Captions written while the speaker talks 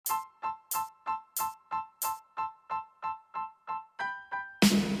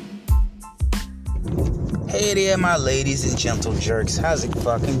Hey there, my ladies and gentle jerks. How's it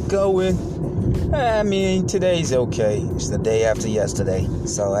fucking going? I mean, today's okay. It's the day after yesterday.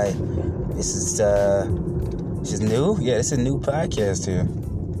 So, hey, this is new? Yeah, this is a new podcast here.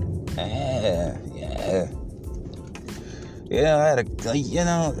 Yeah.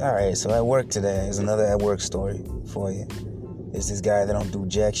 Alright, so at work today, there's another at work story for you. It's this guy that don't do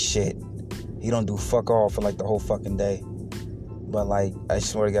jack shit. He don't do fuck all for like the whole fucking day. But like, I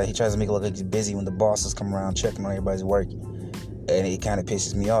swear to God, he tries to make it look like he's busy when the bosses come around checking on everybody's work. And it kind of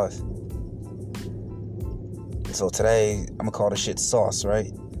pisses me off. So today, I'm gonna call this shit sauce,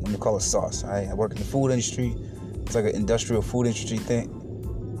 right? I'm gonna call it sauce, right? I work in the food industry. It's like an industrial food industry thing.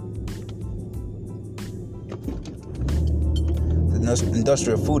 The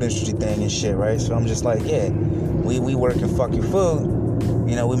industrial food industry thing and shit, right? So I'm just like, yeah, we work in fucking food.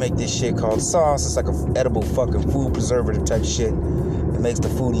 You know, we make this shit called sauce. It's like an edible fucking food preservative type shit. It makes the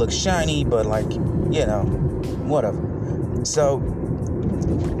food look shiny, but like, you know, whatever. So,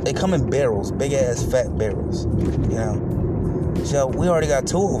 they come in barrels, big ass fat barrels, you know. So, we already got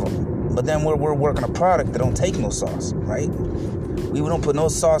 2 of them. But then we're working a product that don't take no sauce, right? We don't put no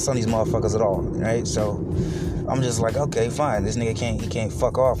sauce on these motherfuckers at all, right? So, I'm just like, okay, fine. This nigga can't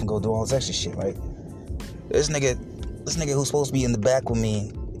fuck off and go do all this extra shit, right? This nigga who's supposed to be in the back with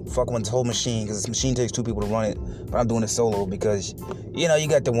me, fucking with this whole machine, because this machine takes 2 people to run it, but I'm doing it solo because, you know, you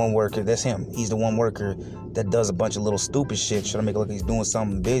got the one worker, that's him. He's the one worker that does a bunch of little stupid shit, trying to make it look like he's doing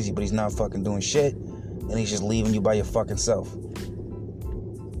something busy, but he's not fucking doing shit, and he's just leaving you by your fucking self.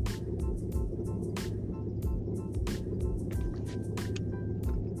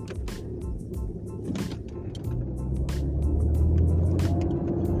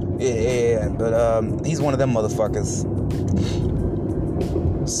 Yeah, but he's one of them motherfuckers.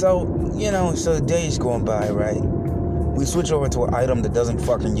 So, you know, so the day's going by, right? We switch over to an item that doesn't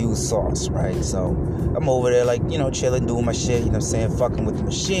fucking use sauce, right? So, I'm over there, like, you know, chilling, doing my shit, you know what I'm saying? Fucking with the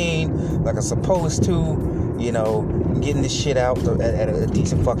machine, like I'm supposed to, you know, getting this shit out at a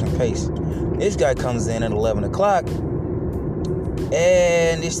decent fucking pace. This guy comes in at 11 o'clock,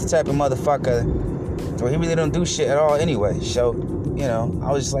 and it's the type of motherfucker where he really don't do shit at all anyway. So, you know,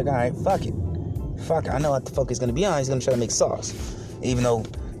 I was just like, alright, fuck it. I know what the fuck he's gonna be on. He's gonna try to make sauce. Even though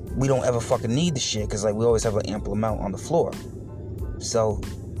we don't ever fucking need the shit, because like we always have an ample amount on the floor. So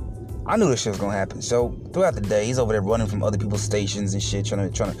I knew this shit was gonna happen. So throughout the day, he's over there running from other people's stations and shit,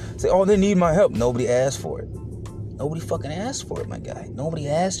 trying to say, oh, they need my help. Nobody asked for it. Nobody fucking asked for it, my guy. Nobody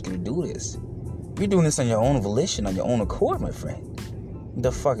asked you to do this. You're doing this on your own volition, on your own accord, my friend. What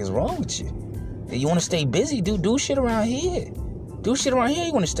the fuck is wrong with you? If you want to stay busy, do shit around here. Do shit around here.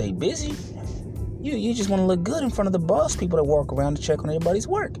 You want to stay busy. You just want to look good in front of the boss people that walk around to check on everybody's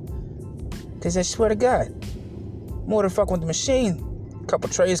work. Because I swear to God, more than fucking with the machine, a couple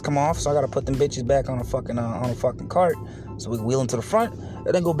trays come off, so I got to put them bitches back on a fucking cart, so we can wheel them to the front, and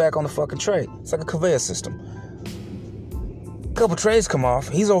then go back on the fucking tray. It's like a conveyor system. A couple trays come off.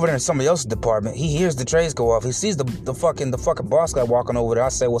 He's over there in somebody else's department. He hears the trays go off. He sees the fucking boss guy walking over there. I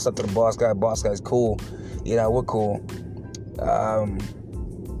say, what's up to the boss guy? Boss guy's cool. You know, we're cool.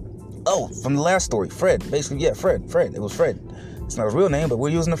 From the last story, Fred. Basically, yeah, Fred. It was Fred. It's not his real name, but we're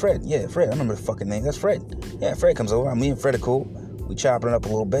using the Fred. Yeah, Fred. I remember the fucking name. That's Fred. Yeah, Fred comes over. Me and Fred are cool. We chopping it up a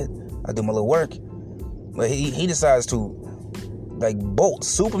little bit. I do my little work. But he decides to, like, bolt.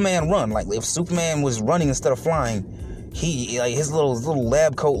 Superman run. Like, if Superman was running instead of flying, he, like, his little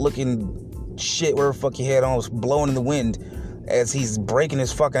lab coat looking shit, whatever the fuck he had on, was blowing in the wind as he's breaking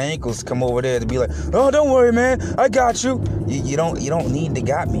his fucking ankles to come over there to be like, oh, don't worry, man, I got you. You don't need to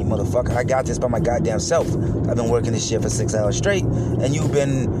got me, motherfucker. I got this by my goddamn self. I've been working this shit for 6 hours straight, and you've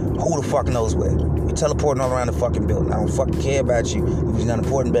been who the fuck knows where. You're teleporting all around the fucking building. I don't fucking care about you. You're not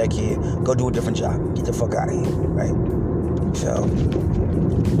important back here. Go do a different job. Get the fuck out of here, right? So,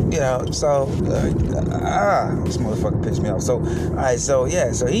 you know, this motherfucker pissed me off. So, alright, so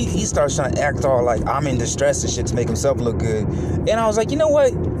he starts trying to act all like I'm in distress and shit to make himself look good. And I was like, you know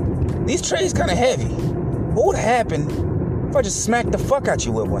what? These trays kind of heavy. What would happen if I just smacked the fuck out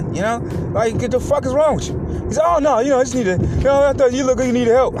you with one, you know? Like, what the fuck is wrong with you? He said, oh, no, you know, I just need to, you know, I thought you look like you need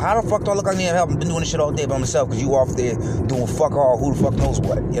help. How the fuck do I look like I need help? I've been doing this shit all day by myself because you off there doing fuck all, who the fuck knows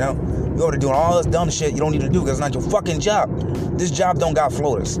what, you know? You over there doing all this dumb shit you don't need to do because it's not your fucking job. This job don't got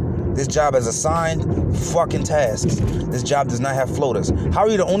floaters. This job has assigned fucking tasks. This job does not have floaters. How are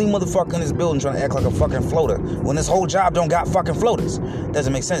you the only motherfucker in this building trying to act like a fucking floater when this whole job don't got fucking floaters?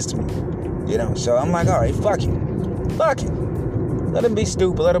 Doesn't make sense to me. You know, so I'm like, alright, fuck it. Let him be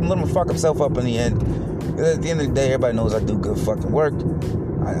stupid. Let him fuck himself up in the end. At the end of the day, everybody knows I do good fucking work.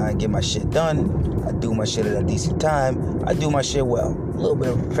 I get my shit done. I do my shit at a decent time. I do my shit well. A little bit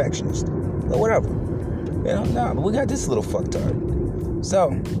of a perfectionist. But whatever. Nah, but we got this little fucktard.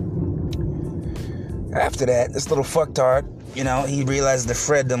 So, after that, this little fucktard, he realizes that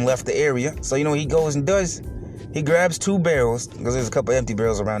Fred done left the area. So, what he goes and does? He grabs 2 barrels, because there's a couple empty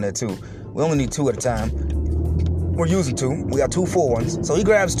barrels around there too. We only need 2 at a time. We're using 2. We got 2 full ones. So he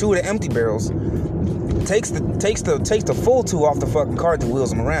grabs 2 of the empty barrels, takes the full 2 off the fucking cart that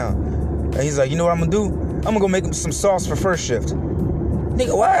wheels him around. And he's like, you know what I'm gonna do? I'm gonna go make him some sauce for first shift.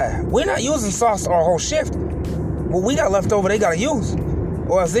 Nigga, why? We're not using sauce our whole shift. What we got left over, they gotta use.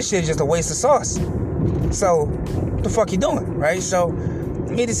 Or else this shit is just a waste of sauce. So, what the fuck you doing, right? So,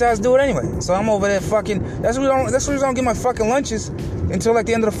 he decides to do it anyway. So I'm over there fucking. That's the reason I don't get my fucking lunches until like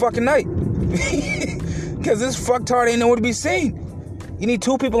the end of the fucking night. Because this fucktard ain't nowhere to be seen. You need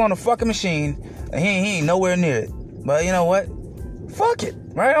 2 people on the fucking machine, and he ain't nowhere near it. But you know what? Fuck it,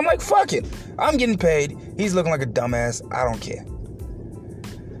 right? I'm like, fuck it. I'm getting paid. He's looking like a dumbass. I don't care.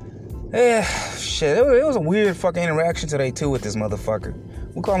 Shit. It was a weird fucking interaction today too with this motherfucker.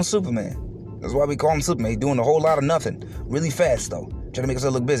 We call him Superman. That's why we call him Superman. He's doing a whole lot of nothing, really fast though. Trying to make us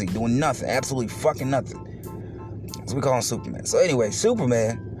look busy, doing nothing, absolutely fucking nothing. So we call him Superman. So anyway,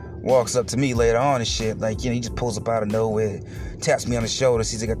 Superman walks up to me later on and shit, like, he just pulls up out of nowhere, taps me on the shoulder,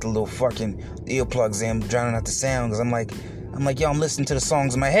 sees I got the little fucking earplugs in, drowning out the sound, because I'm like, yo, I'm listening to the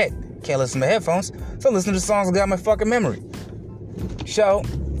songs in my head. Can't listen to my headphones, so I'm listening to the songs that got my fucking memory. So,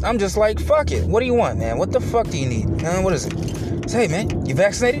 I'm just like, fuck it. What do you want, man? What the fuck do you need? What is it? Say, hey, man, you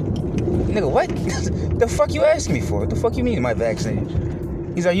vaccinated? Nigga, what? The fuck you asking me for? What the fuck you mean, am I vaccinated?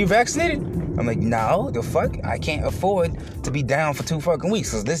 He's like, you vaccinated? I'm like, no, the fuck? I can't afford to be down for 2 fucking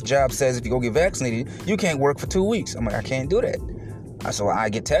weeks. Because this job says if you go get vaccinated, you can't work for 2 weeks. I'm like, I can't do that. So I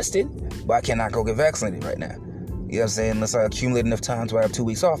get tested, but I cannot go get vaccinated right now. You know what I'm saying? Unless I accumulate enough time to I have 2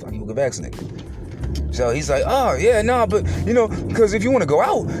 weeks off, I can go get vaccinated. So he's like, oh, yeah, no, but, because if you want to go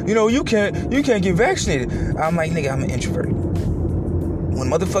out, you can't get vaccinated. I'm like, nigga, I'm an introvert. When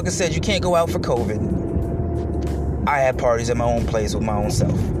motherfucker said you can't go out for COVID, I had parties at my own place with my own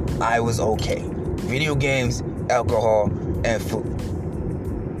self. I was okay. Video games, alcohol, and food.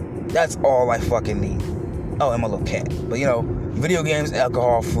 That's all I fucking need. Oh, and my little cat. But, video games,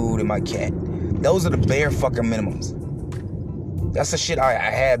 alcohol, food, and my cat. Those are the bare fucking minimums. That's the shit I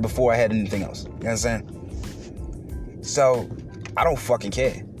had before I had anything else. You know what I'm saying? So, I don't fucking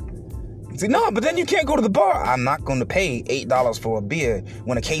care. See, no, but then you can't go to the bar. I'm not going to pay $8 for a beer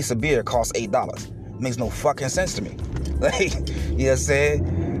when a case of beer costs $8. It makes no fucking sense to me. Like, you know what I'm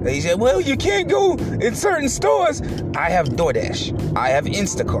saying? They said, well, you can't go in certain stores. I have DoorDash. I have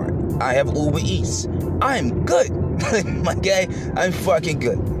Instacart. I have Uber Eats. I'm good. My guy, I'm fucking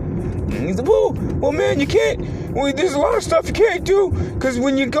good. And he said, well, man, you can't. Well, there's a lot of stuff you can't do. Because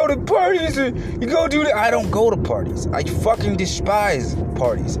when you go to parties, you go do that. I don't go to parties. I fucking despise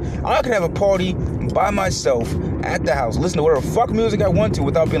parties. I could have a party by myself at the house, listen to whatever fuck music I want to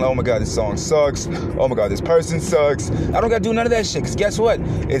without being like, oh my god, this song sucks. Oh my god, this person sucks. I don't gotta do none of that shit, because guess what?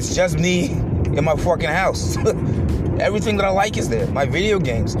 It's just me in my fucking house. Everything that I like is there. My video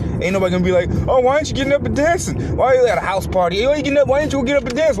games. Ain't nobody gonna be like, oh, why aren't you getting up and dancing? Why are you at a house party? Hey, why you getting up? Why didn't you get up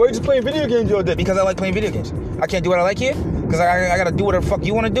and dance? Why are you just playing video games all day? Because I like playing video games. I can't do what I like here? Because I gotta do whatever the fuck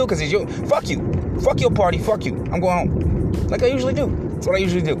you wanna do? Because it's your... Fuck you. Fuck your party. Fuck you. I'm going home. Like I usually do. That's what I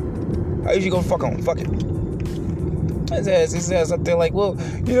usually do. I usually go fuck home. Fuck it. His ass up there like, well,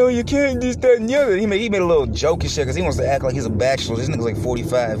 you can't do this, that, and the other. He made a little joke and shit because he wants to act like he's a bachelor. This nigga's like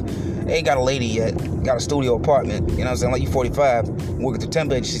 45. Ain't got a lady yet. Got a studio apartment. You know what I'm saying? Like, you 45. Working through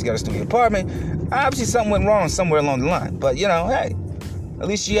template. She's got a studio apartment. Obviously, something went wrong somewhere along the line. But, hey, at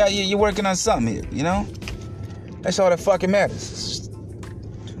least you're working on something here, That's all that fucking matters.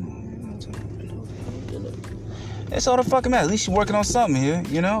 That's all that fucking matters. At least you're working on something here,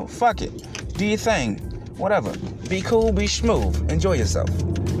 Fuck it. Do your thing. Whatever. Be cool, be smooth. Enjoy yourself.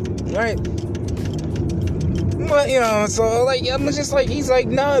 Right? But, so, like, I'm just like, he's like,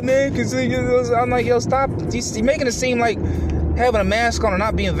 nah, man, because I'm like, yo, stop. He's making it seem like having a mask on or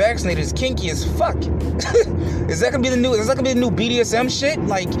not being vaccinated is kinky as fuck. Is that gonna be the new BDSM shit?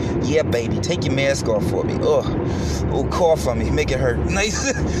 Like, yeah, baby, take your mask off for me. Oh, cough on me, make it hurt.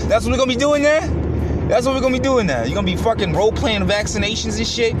 That's what we're gonna be doing now? That's what we're gonna be doing now. You're gonna be fucking role-playing vaccinations and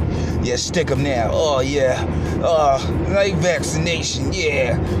shit? Yeah, stick them now. Oh, yeah. Like vaccination,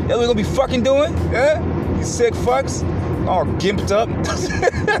 yeah. That's what we're gonna be fucking doing? Huh? You sick fucks? All gimped up.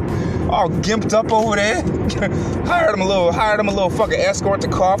 All gimped up over there. Hired him a little fucking escort to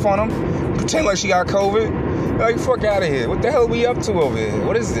cough on him. Pretend like she got COVID. Like, fuck out of here. What the hell are we up to over here?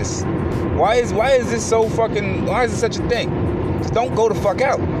 What is this? Why is this so fucking... Why is it such a thing? Just don't go the fuck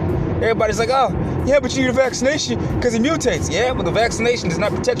out. Everybody's like, oh, Yeah, but you need a vaccination because it mutates. Yeah, but the vaccination does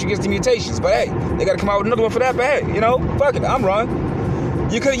not protect you against the mutations. But hey, they got to come out with another one for that. But hey, fuck it, I'm wrong.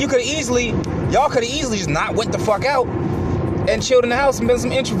 Y'all could have easily just not went the fuck out and chilled in the house and been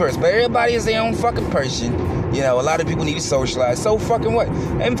some introverts. But everybody is their own fucking person. A lot of people need to socialize. So fucking what?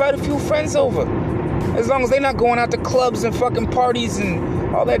 Invite a few friends over. As long as they're not going out to clubs and fucking parties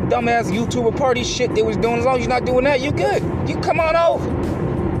and all that dumbass YouTuber party shit they was doing. As long as you're not doing that, you good. You come on over.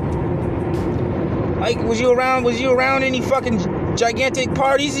 Like, was you around any fucking gigantic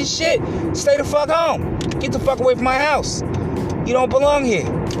parties and shit? Stay the fuck home. Get the fuck away from my house. You don't belong here.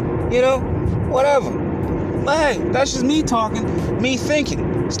 Whatever. But hey, that's just me talking, me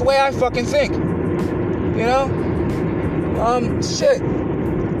thinking. It's the way I fucking think. Shit.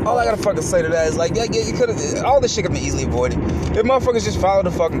 All I gotta fucking say to that is like, yeah, you could've, all this shit could be easily avoided if motherfuckers just followed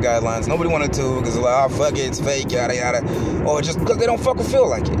the fucking guidelines. Nobody wanted to because they're like, oh fuck it, it's fake, yada yada, or just because they don't fucking feel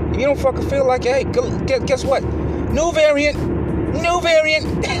like it. If you don't fucking feel like it, hey, guess what? New variant.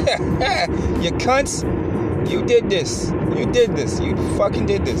 You cunts. You did this. You fucking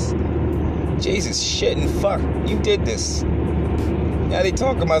did this. Jesus, shit and fuck. You did this. Now they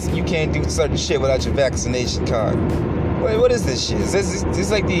talk about you can't do certain shit without your vaccination card. Wait, what is this shit? Is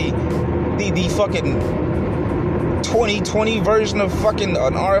this like the fucking 2020 version of fucking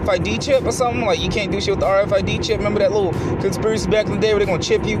an RFID chip or something? Like you can't do shit with the RFID chip. Remember that little conspiracy back in the day where they're gonna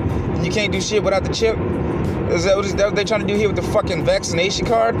chip you and you can't do shit without the chip? Is that what they're trying to do here with the fucking vaccination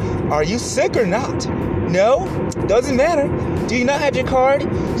card? Are you sick or not? No? Doesn't matter. Do you not have your card?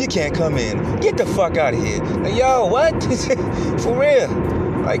 You can't come in. Get the fuck out of here. Like, yo, what? For real.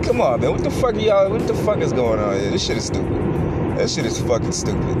 Like, come on, man. What the fuck are y'all? What the fuck is going on here? This shit is stupid. That shit is fucking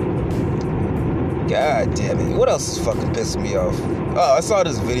stupid. God damn it. What else is fucking pissing me off? Oh, I saw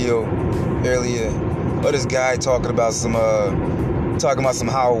this video earlier of this guy talking about some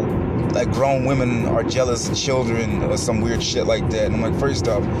how like grown women are jealous of children or some weird shit like that. And I'm like, first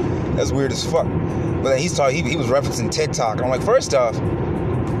off, that's weird as fuck. But then he was referencing TikTok. And I'm like, first off,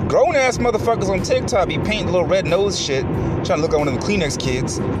 grown ass motherfuckers on TikTok be painting little red nose shit, trying to look like one of the Kleenex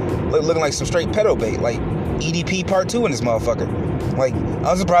kids, looking like some straight pedo bait, like EDP Part 2 in this motherfucker. Like,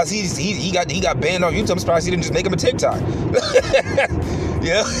 I'm surprised he got banned on YouTube. I'm surprised he didn't just make him a TikTok.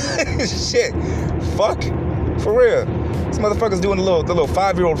 Shit, fuck, for real. This motherfucker's doing the little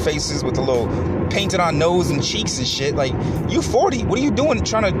 5-year-old faces with the little painted on nose and cheeks and shit. Like, you 40, what are you doing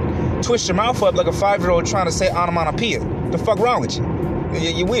trying to twist your mouth up like a 5-year-old trying to say onomatopoeia? The fuck wrong with you?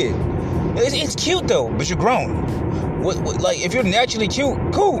 You're weird. It's cute though, but you're grown. Like, if you're naturally cute,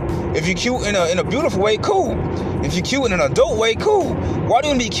 cool. If you're cute in a beautiful way, cool. If you're cute in an adult way, cool. Why do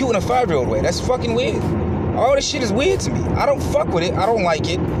you want to be cute in a 5-year-old way? That's fucking weird. All this shit is weird to me. I don't fuck with it. I don't like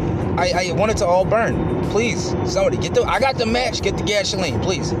it. I want it to all burn. Please, somebody I got the match. Get the gasoline,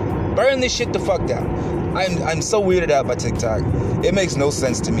 please. Burn this shit the fuck down. I'm so weirded out by TikTok. It makes no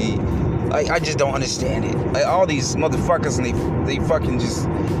sense to me. Like, I just don't understand it. Like, all these motherfuckers and they fucking just.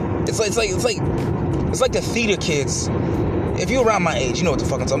 It's like the theater kids. If you're around my age, you know what the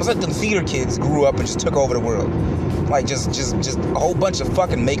fuck I'm talking about. It's like the theater kids grew up and just took over the world. Like, just a whole bunch of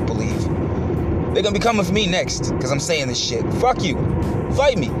fucking make-believe. They're gonna be coming for me next, because I'm saying this shit. Fuck you.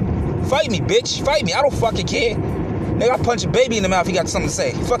 Fight me. Fight me, bitch. Fight me. I don't fucking care. Nigga, I'll punch a baby in the mouth if he got something to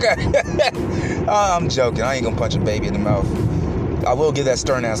say. Fuck out. I'm joking. I ain't gonna punch a baby in the mouth. I will give that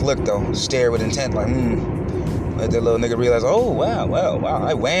stern-ass look, though. Stare with intent, like, Let that little nigga realize, oh, wow.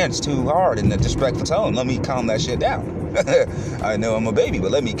 I whanced too hard in the disrespectful tone. Let me calm that shit down. I know I'm a baby,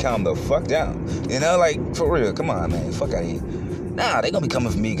 but let me calm the fuck down. Like, for real. Come on, man. Fuck out of here. Nah, they gonna be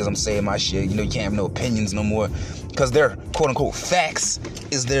coming for me because I'm saying my shit. You can't have no opinions no more. Because their quote-unquote facts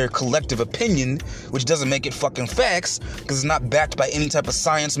is their collective opinion, which doesn't make it fucking facts because it's not backed by any type of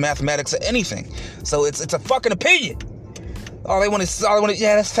science, mathematics, or anything. So it's a fucking opinion. All they want is,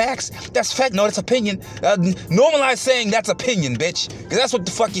 yeah, that's facts. That's fact. No, that's opinion. Normalize saying that's opinion, bitch. Because that's what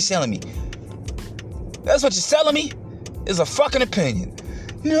the fuck you're selling me. That's what you're selling me is a fucking opinion.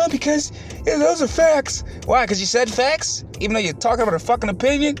 No, because those are facts. Why? Because you said facts? Even though you're talking about a fucking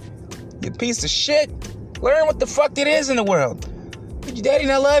opinion? You piece of shit. Learn what the fuck it is in the world. Did your daddy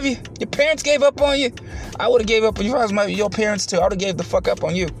not love you? Your parents gave up on you? I would have gave up on you. If I was your parents too, I would have gave the fuck up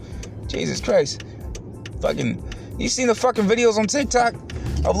on you. Jesus Christ. Fucking... You seen the fucking videos on TikTok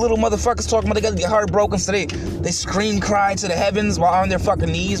of little motherfuckers talking about they got to get heartbroken, so they scream, cry to the heavens while on their fucking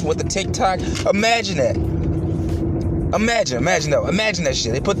knees with the TikTok. Imagine that. Imagine that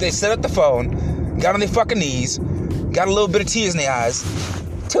shit. They set up the phone, got on their fucking knees, got a little bit of tears in their eyes,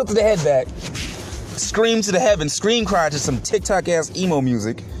 tilted their head back, screamed to the heavens, scream, cry to some TikTok ass emo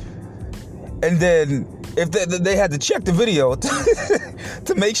music, and then if they had to check the video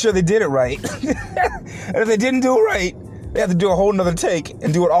to make sure they did it right. And if they didn't do it right, they had to do a whole nother take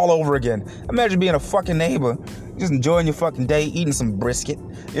and do it all over again. Imagine being a fucking neighbor, just enjoying your fucking day, eating some brisket,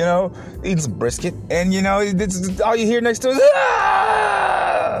 and all you hear next to is,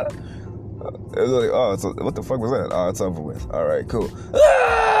 ah! It's like, what the fuck was that? Oh, it's over with. All right, cool.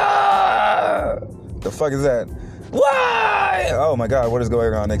 Ah! The fuck is that? Why? Oh my God, what is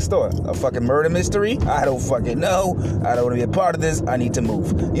going on next door? A fucking murder mystery? I don't fucking know. I don't want to be a part of this. I need to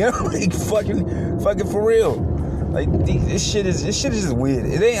move. Like fucking for real. Like this shit is just weird.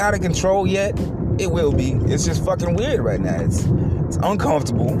 It ain't out of control yet. It will be. It's just fucking weird right now. It's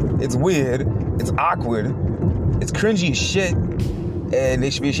uncomfortable. It's weird. It's awkward. It's cringy as shit. And they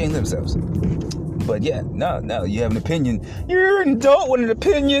should be ashamed of themselves. But yeah, no, you have an opinion. You're an adult with an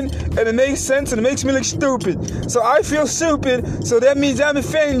opinion, and it makes sense, and it makes me look stupid. So I feel stupid, so that means I'm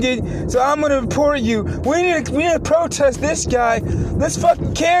offended, so I'm gonna report you. We need to protest this guy. Let's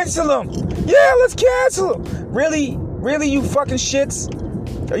fucking cancel him. Yeah, let's cancel him. Really, you fucking shits?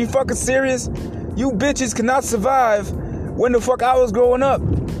 Are you fucking serious? You bitches cannot survive when the fuck I was growing up.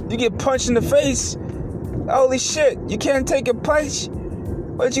 You get punched in the face. Holy shit, you can't take a punch?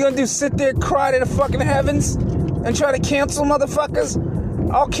 What you gonna do, sit there, cry to the fucking heavens and try to cancel motherfuckers?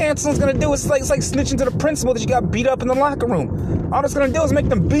 All canceling's gonna do is it's like snitching to the principal that you got beat up in the locker room. All it's gonna do is make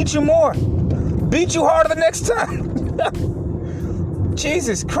them beat you more. Beat you harder the next time.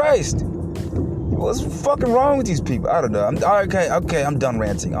 Jesus Christ. What's fucking wrong with these people? I don't know. Okay, I'm done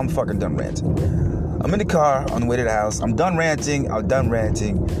ranting. I'm fucking done ranting. I'm in the car on the way to the house. I'm done ranting.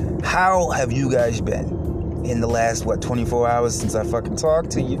 How have you guys been? In the last, 24 hours since I fucking talked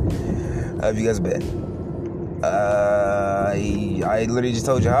to you? How have you guys been? I literally just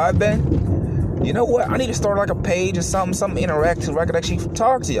told you how I've been. You know what? I need to start like a page or something interactive where I could actually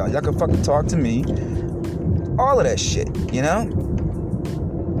talk to y'all. Y'all can fucking talk to me. All of that shit, How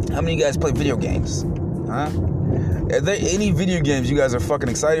many of you guys play video games? Huh? Are there any video games you guys are fucking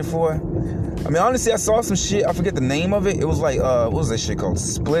excited for? I mean, honestly, I saw some shit. I forget the name of it. It was like, what was that shit called?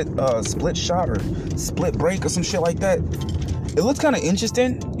 Split shot or split break or some shit like that. It looked kind of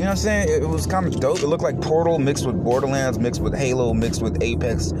interesting. You know what I'm saying? It was kind of dope. It looked like Portal mixed with Borderlands, mixed with Halo, mixed with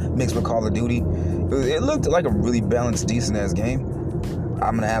Apex, mixed with Call of Duty. It looked like a really balanced, decent-ass game.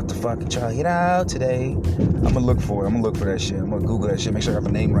 I'm going to have to fucking try it out today. I'm going to look for it. I'm going to look for that shit. I'm going to Google that shit, make sure I got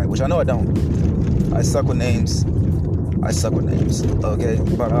the name right, which I know I don't. I suck with names. Okay?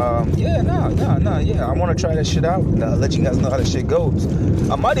 But, yeah, I want to try that shit out and let you guys know how that shit goes.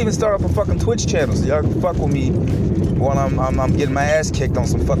 I might even start up a fucking Twitch channel so y'all can fuck with me while I'm getting my ass kicked on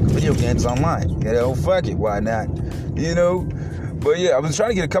some fucking video games online. Fuck it, why not? But yeah, I was trying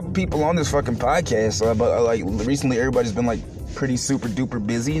to get a couple people on this fucking podcast, but like recently everybody's been like pretty super duper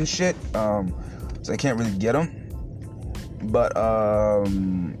busy and shit, so I can't really get them. But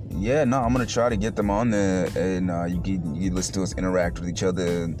yeah, no, I'm gonna try to get them on there, and you can listen to us interact with each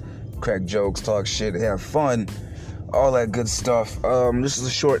other, and crack jokes, talk shit, have fun, all that good stuff. This is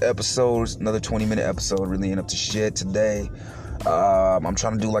a short episode, another 20-minute episode, really ain't up to shit today. I'm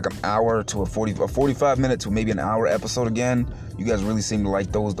trying to do like an hour to a 45 minute to maybe an hour episode again. You guys really seem to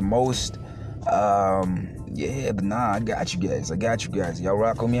like those the most. Yeah, but nah, I got you guys. Y'all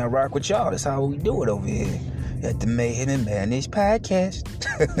rock with me, I rock with y'all. That's how we do it over here at the Mayhem and Madness podcast.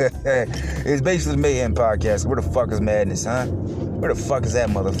 It's basically the Mayhem podcast. Where the fuck is Madness, huh? Where the fuck is that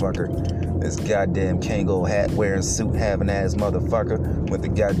motherfucker? This goddamn Kango hat wearing suit having ass motherfucker with the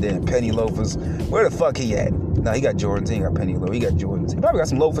goddamn penny loafers. Where the fuck he at? Nah, he got Jordans. He ain't got penny loafers. He got Jordans. He probably got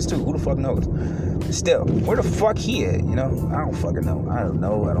some loafers too. Who the fuck knows? Still, where the fuck he at? I don't fucking know. I don't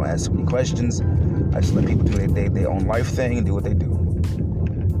know. I don't ask too many questions. I just let people do their own life thing and do what they do.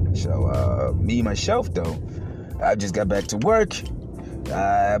 So, me, myself, though, I just got back to work.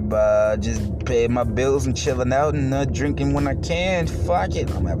 I'm just paying my bills and chilling out and drinking when I can. Fuck it.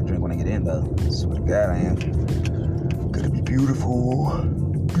 I'm gonna have a drink when I get in, though. I swear to God, I am. Gonna be beautiful.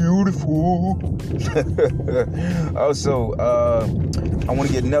 Also, I want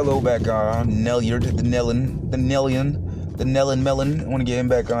to get Nello back on. Nelliard, the Nellin Melon. I want to get him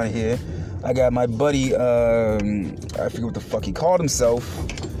back on here. I got my buddy, I forget what the fuck he called himself.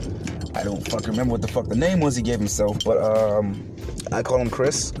 I don't fucking remember what the fuck the name was he gave himself, but I call him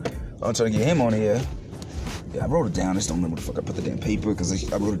Chris. I'm trying to get him on here. Yeah, I wrote it down. I just don't remember what the fuck I put the damn paper, because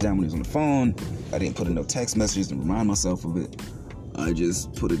I wrote it down when he was on the phone. I didn't put in no text messages to remind myself of it. I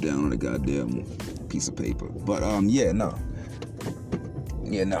just put it down on a goddamn piece of paper. But yeah, I'm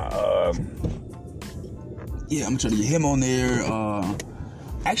gonna try to get him on there.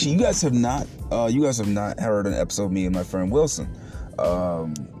 Actually, you guys have not heard an episode of me and my friend Wilson, or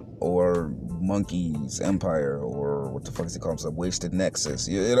Monkey's Empire, or what the fuck does he call himself? Wasted Nexus.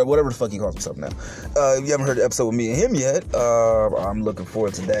 Whatever the fuck he calls himself now. If you haven't heard the episode with me and him yet, I'm looking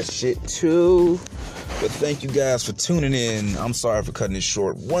forward to that shit too. But thank you guys for tuning in. I'm sorry for cutting it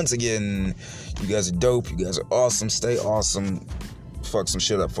short. Once again, you guys are dope. You guys are awesome. Stay awesome. Fuck some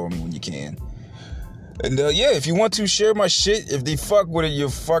shit up for me when you can. And yeah, if you want to share my shit, if they fuck with it, you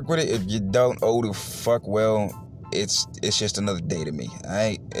fuck with it. If you don't, oh the fuck, well, it's just another day to me.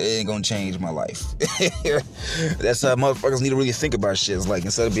 Alright, it ain't gonna change my life. That's how motherfuckers need to really think about shit. It's like,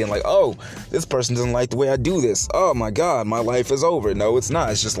 instead of being like, oh, this person doesn't like the way I do this, oh my god, my life is over. No, it's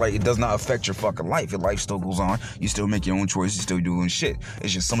not. It's just like, it does not affect your fucking life. Your life still goes on. You still make your own choices. You still doing shit.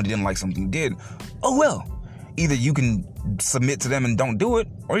 It's just somebody didn't like something you did. Oh well, either you can submit to them and don't do it,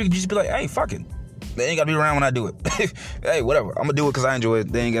 or you can just be like, hey, fuck it. They ain't gotta be around when I do it. Hey, whatever. I'm gonna do it because I enjoy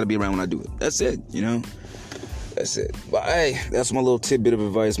it. They ain't gotta be around when I do it. That's it, you know? That's it. But hey, that's my little tidbit of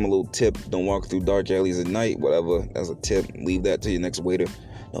advice, my little tip. Don't walk through dark alleys at night, whatever. That's a tip. Leave that to your next waiter.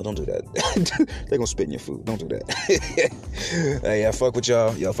 No, don't do that. They're gonna spit in your food. Don't do that. Hey, I fuck with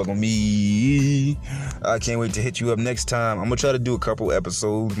y'all. Y'all fuck with me. I can't wait to hit you up next time. I'm gonna try to do a couple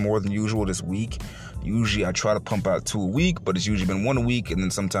episodes more than usual this week. Usually I try to pump out 2 a week, but it's usually been 1 a week, and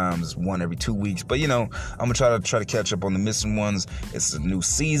then sometimes 1 every 2 weeks. But you know, I'm gonna try to catch up on the missing ones. It's a new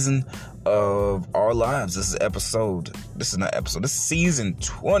season of our lives. This is season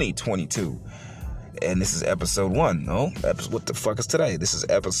 2022. And this is episode 1. No, what the fuck is today? This is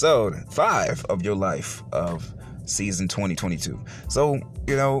episode 5 of your life of season 2022. So,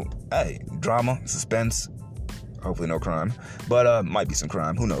 you know, hey, drama, suspense, hopefully no crime, but might be some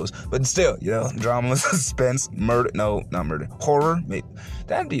crime, who knows, but still, you know, drama, suspense, murder, no, not murder, horror, maybe,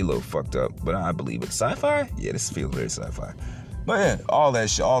 that'd be a little fucked up, but I believe it. Sci-fi? Yeah, this feels very sci-fi. But yeah, all that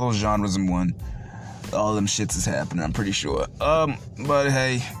shit, all those genres in one, all them shits is happening, I'm pretty sure. But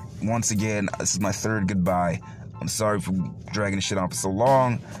hey, once again, this is my 3rd goodbye. I'm sorry for dragging the shit on for so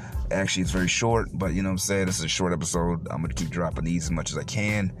long. Actually, it's very short, but you know what I'm saying, this is a short episode. I'm gonna keep dropping these as much as I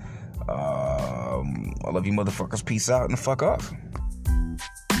can. I love you motherfuckers. Peace out and fuck off.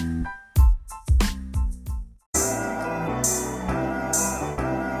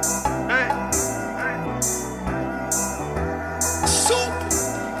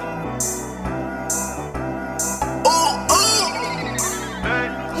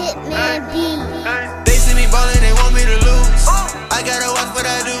 They see me ballin', they want me to lose. I gotta watch what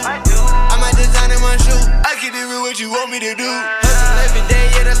I do. I might design in my shoe. I keep it real, what you want me to do. Hustle every day,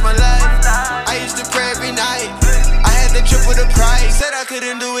 yeah, that's my life. I used to pray every night. I had the triple the price. Said I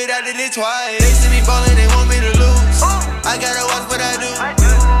couldn't do it, I did it twice. They see me ballin', they want me to lose. I gotta watch what I do.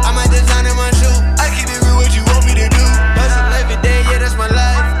 I might design in my shoe. I keep it real, what you want me to do. Hustle every day, yeah, that's my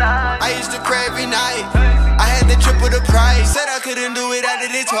life. I used to pray every night. I had the triple the price. Said I couldn't do it, I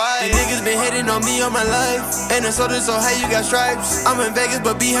did it twice. The niggas been hating on me all my life. And I sold it, so how you got stripes? I'm in Vegas,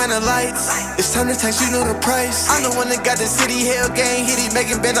 but behind the lights. It's time to tax, you know the price. I'm the one that got the city, hell gang, hitty,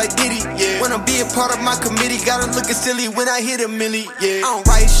 making bands like Diddy, yeah. When I'm being part of my committee, gotta lookin' silly when I hit a milli, yeah. I don't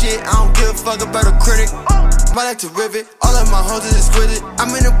write shit, I don't give a fuck about a critic. My life to rivet, all of my hoes is exquisite. I'm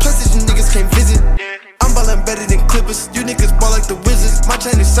in a place that you niggas can't visit. I'm ballin' better than Clippers, you niggas ball like the Wizards. My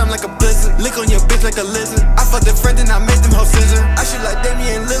chain is something like a blizzard, lick on your bitch like a lizard. I fucked a friend and I made them hoes scissor. I shoot like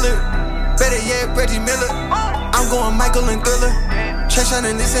Damian Lillard, better yet Reggie Miller. I'm going Michael and Thriller, trash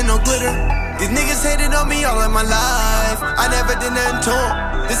shining, this ain't no glitter. These niggas hated on me all of my life. I never did nothing to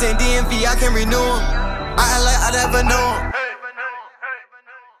them. This ain't DMV, I can't renew them. I act like I never knew them.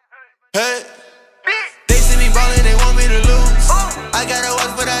 Hey, they see me ballin', they want me to lose. I gotta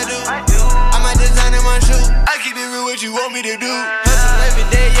watch what I do. I might design in my shoe. I keep it real, what you want me to do. Hustle every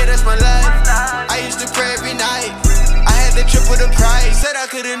day, yeah, that's my life. I used to pray every night. I had the triple the price. Said I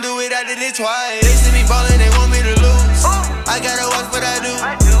couldn't do it, I did it twice. They see me ballin', they want me to lose. I gotta watch what I do.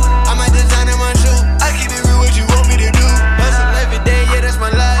 I might design in my shoe. I keep it real, what you want me to do. Hustle every day, yeah, that's my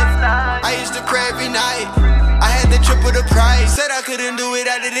life. I used to pray every night. I had the triple the price. Said I couldn't do it,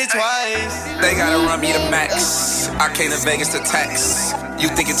 I did it twice. They gotta run me the max. I came to Vegas to tax. You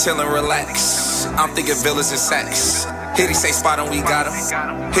thinking chillin', relax. I'm thinking villas and sex. Hitty say spot him, we got him.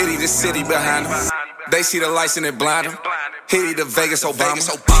 Hitty the city behind him. They see the lights and it blind them. Hitty the Vegas Obama.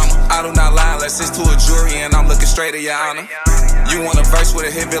 I do not lie unless it's to a jury and I'm looking straight at your honor. You want a verse with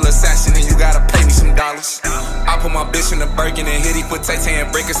a Hitville assassin and you gotta pay me some dollars. I put my bitch in the Birkin and Hitty put Tay-Tay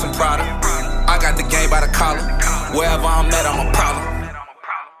and break some Prada. I got the game by the collar. Wherever I'm at, I'm a problem.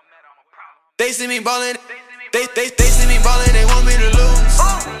 They see me ballin', they see me ballin', they want me to lose.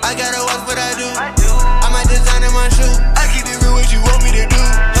 I gotta watch what I do. I might design in my shoe. I keep it real, what you want me to do.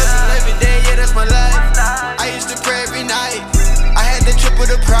 Hustle every day, yeah, that's my life. I used to pray every night. I had the triple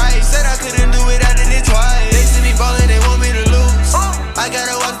the price. Said I couldn't do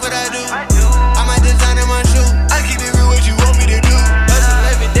watch what I do. I might design in my shoe. I keep it real, what you want me to do? Hustle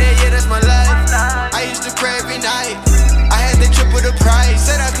every day, yeah, that's my life. I used to pray every night. I had to triple the price.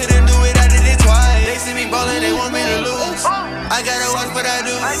 Said I couldn't do it, I did it twice. They see me ballin', they want me to lose. I gotta watch what I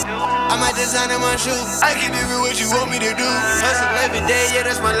do. I might design in my shoe. I keep it real, what you want me to do? Hustle every day, yeah,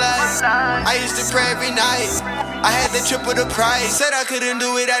 that's my life. I used to pray every night. I had to triple the price. Said I couldn't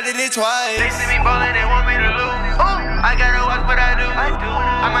do it, I did it twice. They see me ballin', they want me to lose. I gotta watch what I do.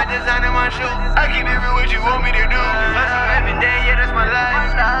 I might design in my shoe. I keep it real, what you want me to do? Hustle every day, yeah, that's my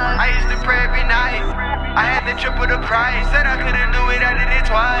life. I used to pray every night. I had to triple the price. Said I couldn't do it, I did it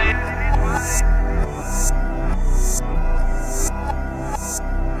twice.